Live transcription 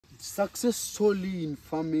success solely in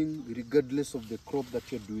farming, regardless of the crop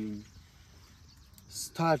that you're doing,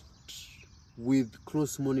 start with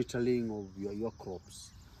close monitoring of your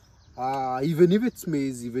crops. Even if it's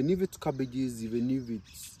maize, even if it's cabbages, even if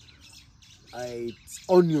it's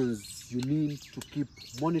onions, you need to keep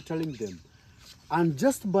monitoring them. And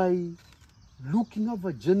just by looking, have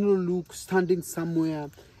a general look, standing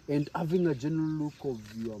somewhere and having a general look of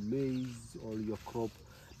your maize or your crop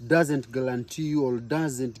doesn't guarantee you or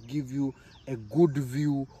doesn't give you a good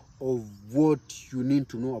view of what you need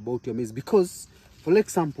to know about your maize. Because, for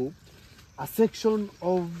example, a section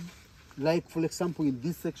of, like for example in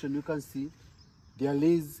this section, you can see there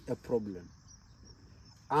is a problem.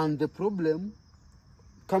 And the problem,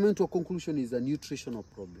 coming to a conclusion, is a nutritional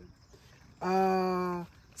problem.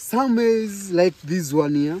 Some maize, like this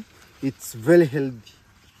one here, it's very healthy.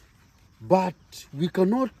 But we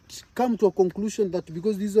cannot come to a conclusion that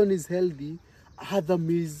because this one is healthy, other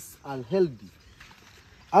maize are healthy.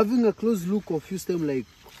 Having a close look of few stems, like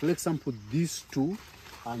for example these two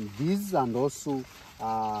and these, and also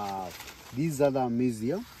these other maize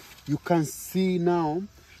here, you can see now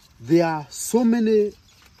there are so many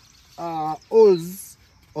holes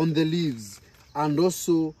on the leaves, and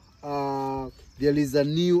also there is a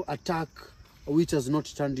new attack which has not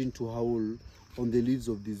turned into a hole on the leaves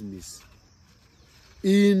of this maize.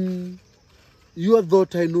 In your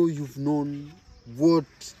thought, I know you've known what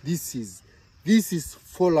this is. This is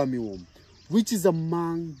fall armyworm, which is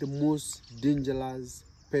among the most dangerous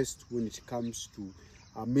pests when it comes to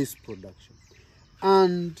maize production.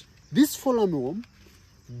 And this fall armyworm,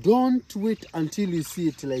 don't wait until you see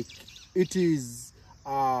it like it is,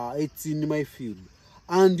 it's in my field.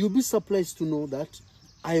 And you'll be surprised to know that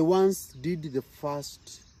I once did the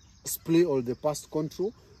first spray or the pest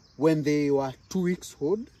control when they were 2 weeks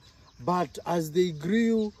old. But as they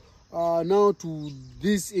grew now to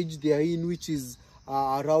this age they are in, which is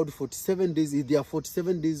around 47 days, they are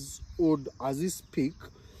 47 days old as we speak,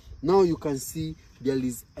 now you can see there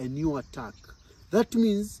is a new attack. That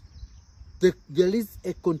means there is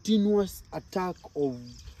a continuous attack of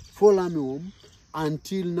fall armyworm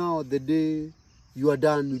until now, the day you are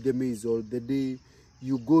done with the maize, or the day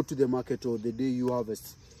you go to the market, or the day you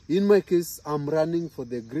harvest. In my case, I'm running for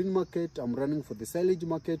the green market, I'm running for the silage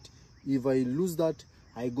market. If I lose that,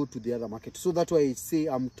 I go to the other market. So that's why I say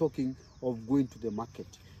I'm talking of going to the market.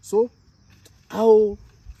 So how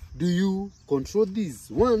do you control this?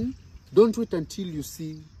 One, don't wait until you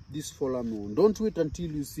see this fall armyworm. Don't wait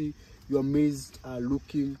until you see your maize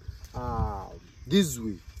looking this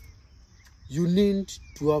way. You need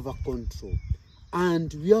to have a control.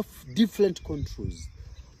 And we have different controls.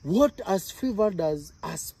 What has favored us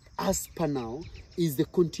as per now is the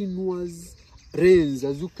continuous rains.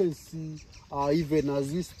 As you can see, even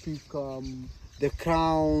as we speak, the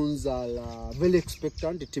crowns are very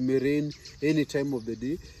expectant. It may rain any time of the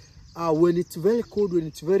day. When it's very cold, when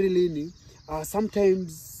it's very rainy,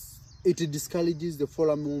 sometimes it discourages the fall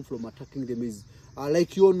armyworm from attacking the maize.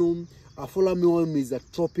 Like you know, fall armyworm is a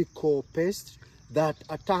tropical pest that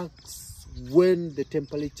attacks when the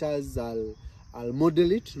temperatures are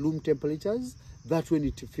moderate, room temperatures. That's when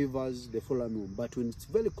it favors the fall armyworm. But when it's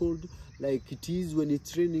very cold, like it is when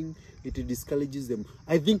it's raining, it discourages them.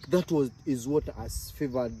 I think that is what has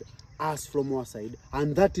favored us from our side,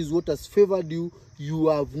 and that is what has favored you. You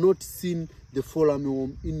have not seen the fall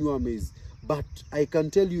armyworm in your maize, but I can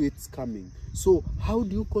tell you it's coming. So how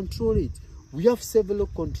do you control it? We have several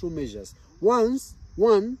control measures. One,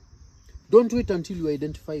 don't wait until you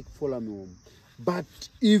identify fall armyworm. But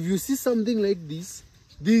if you see something like this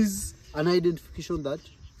is an identification that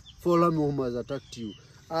fall armyworm has attacked you.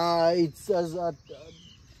 It has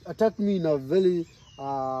attacked me in a very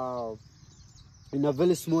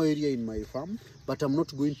small area in my farm, but I'm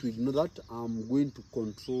not going to ignore that. I'm going to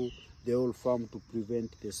control the whole farm to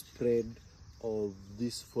prevent the spread of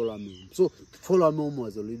this fall armyworm. So fall armyworm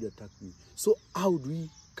has already attacked me. So how do we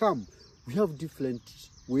come? We have different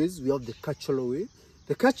ways. We have the cultural way.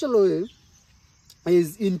 The cultural way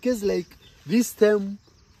is in case like this stem,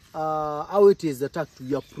 how it is attacked,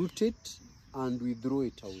 we uproot it and we throw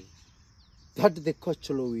it away. That's the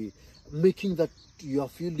cultural way, making that your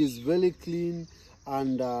field is very clean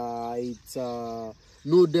and it's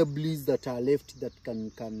no debris that are left that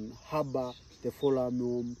can harbor the fall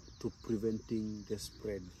armyworm to preventing the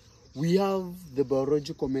spread. We have the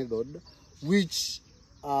biological method, which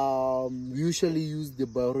we usually use the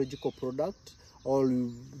biological product, or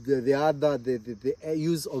the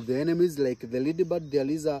use of the enemies like the ladybird. There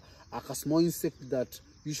is a small insect that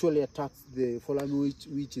usually attacks the fall armyworm,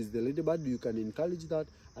 which is the ladybird. You can encourage that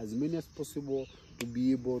as many as possible to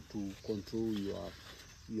be able to control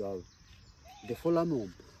you have the fall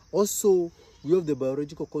armyworm. Also, we have the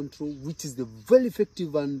biological control, which is the very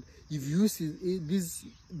effective, and if you use this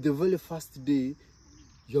the very first day,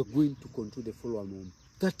 you're going to control the fall armyworm.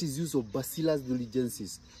 That is use of Bacillus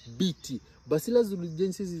thuringiensis, BT. Bacillus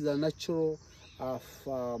thuringiensis is a natural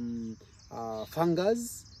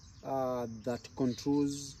fungus that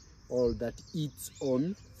controls or that eats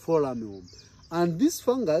on fall armyworm. And this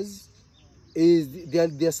fungus is there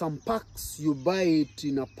are some packs. You buy it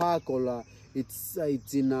in a pack, or it's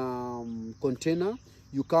in a container.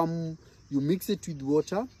 You mix it with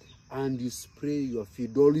water and you spray your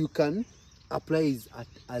field, or you can apply it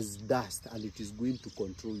as dust, and it is going to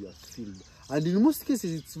control your field. And in most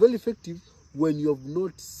cases it's very effective when you have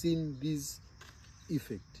not seen this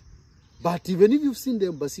effect. But even if you've seen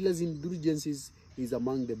them, Bacillus thuringiensis is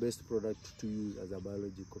among the best products to use as a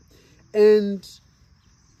biological. And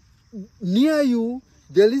near you,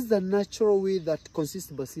 there is the natural way that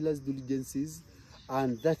consists Bacillus thuringiensis,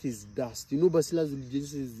 and that is dust. You know, Bacillus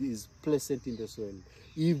thuringiensis is present in the soil.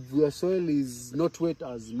 If your soil is not wet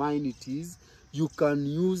as mine it is, you can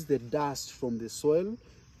use the dust from the soil,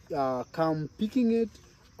 come picking it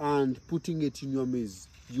and putting it in your maize.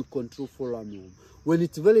 You control fall armyworm. When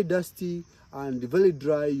it's very dusty and very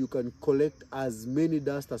dry, you can collect as many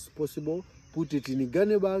dust as possible, put it in a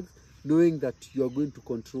gunny bag, knowing that you are going to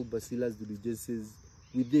control Bacillus thuringiensis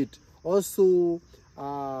with it. Also,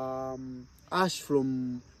 ash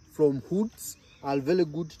from hoods are very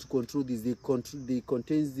good to control this. They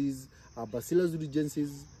contain these Bacillus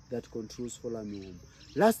thuringiensis that controls fall armyworm.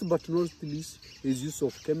 Last but not least is use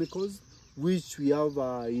of chemicals, which we have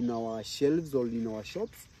in our shelves or in our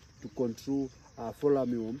shops to control fall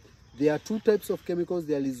armyworm. There are two types of chemicals.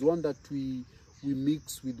 There is one that we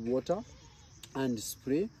mix with water and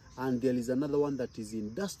spray, and there is another one that is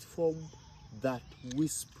in dust form that we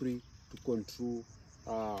spray to control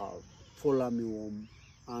fall armyworm,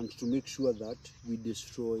 and to make sure that we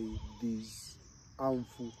destroy these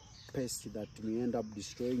harmful pests that may end up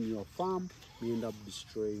destroying your farm, may end up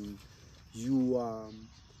destroying your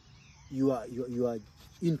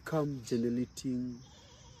income generating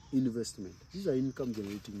investment. These are income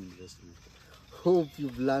generating investment. Hope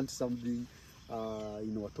you've learned something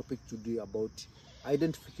in our topic today about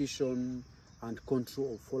identification and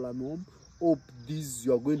control of fall armyworm. Hope this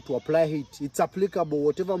you are going to apply it. It's applicable.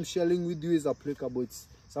 Whatever I'm sharing with you is applicable. It's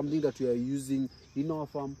something that we are using in our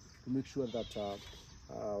farm to make sure that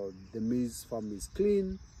the maize farm is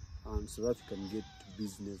clean, and so that you can get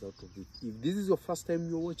business out of it. If this is your first time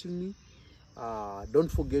you're watching me, don't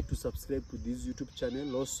forget to subscribe to this YouTube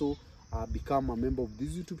channel. Also, become a member of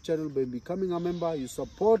this YouTube channel. By becoming a member, you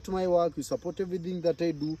support my work, you support everything that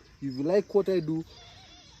I do. If you like what I do,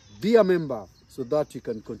 be a member so that you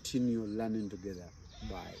can continue learning together.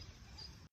 Bye.